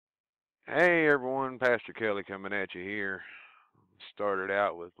Hey everyone, Pastor Kelly coming at you here. Started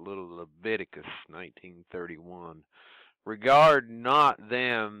out with little Leviticus 19:31. Regard not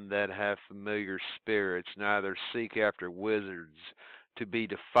them that have familiar spirits, neither seek after wizards to be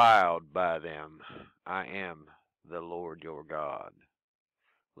defiled by them. I am the Lord your God.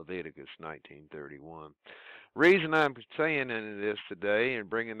 Leviticus 19:31. Reason I'm saying this today and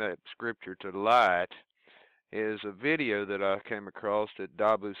bringing that scripture to light is a video that I came across that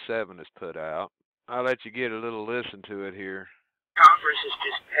Dabu 7 has put out. I'll let you get a little listen to it here. Congress has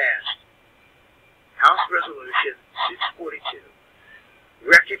just passed House Resolution 642,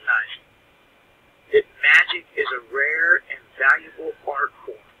 recognizing that magic is a rare and valuable art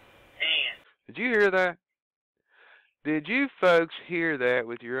form. And Did you hear that? Did you folks hear that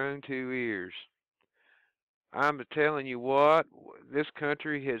with your own two ears? I'm telling you what, this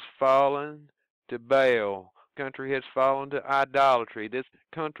country has fallen to Baal. Country has fallen to idolatry. This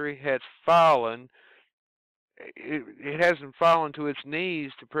country has fallen. It hasn't fallen to its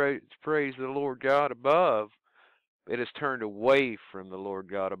knees to praise the Lord God above. It has turned away from the Lord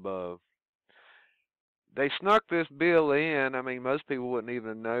God above. They snuck this bill in. I mean, most people wouldn't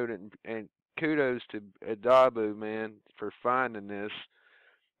even know it. And kudos to Adabu, man, for finding this.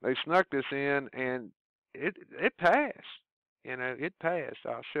 They snuck this in, and it passed. You know, it passed.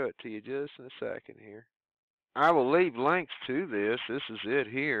 I'll show it to you just in a second here. I will leave links to this. This is it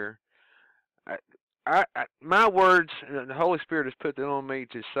here. My words, the Holy Spirit has put it on me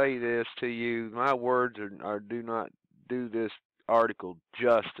to say this to you. My words do not do this article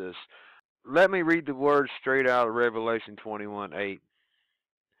justice. Let me read the words straight out of Revelation 21:8,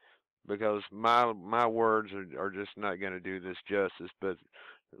 because my words are just not going to do this justice, but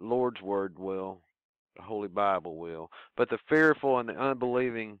the Lord's word will, the Holy Bible will. But the fearful and the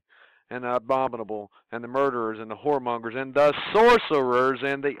unbelieving and the abominable and the murderers and the whoremongers and the sorcerers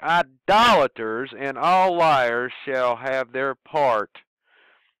and the idolaters and all liars shall have their part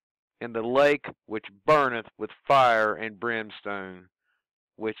in the lake which burneth with fire and brimstone,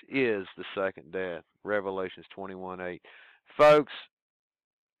 which is the second death. Revelations 21:8. Folks,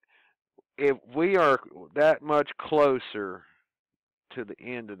 if we are that much closer to the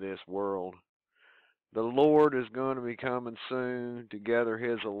end of this world, the Lord is going to be coming soon to gather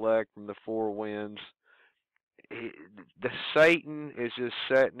his elect from the four winds. The Satan is just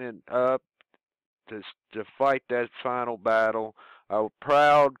setting it up to fight that final battle. A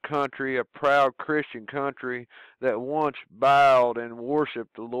proud country, a proud Christian country that once bowed and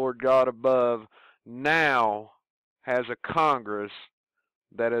worshiped the Lord God above, now has a Congress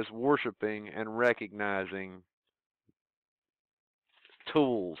that is worshiping and recognizing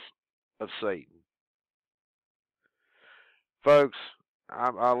tools of Satan. Folks,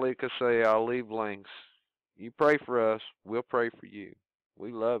 I'll leave links. You pray for us, we'll pray for you.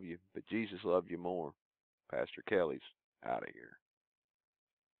 We love you, but Jesus loved you more. Pastor Kelly's out of here.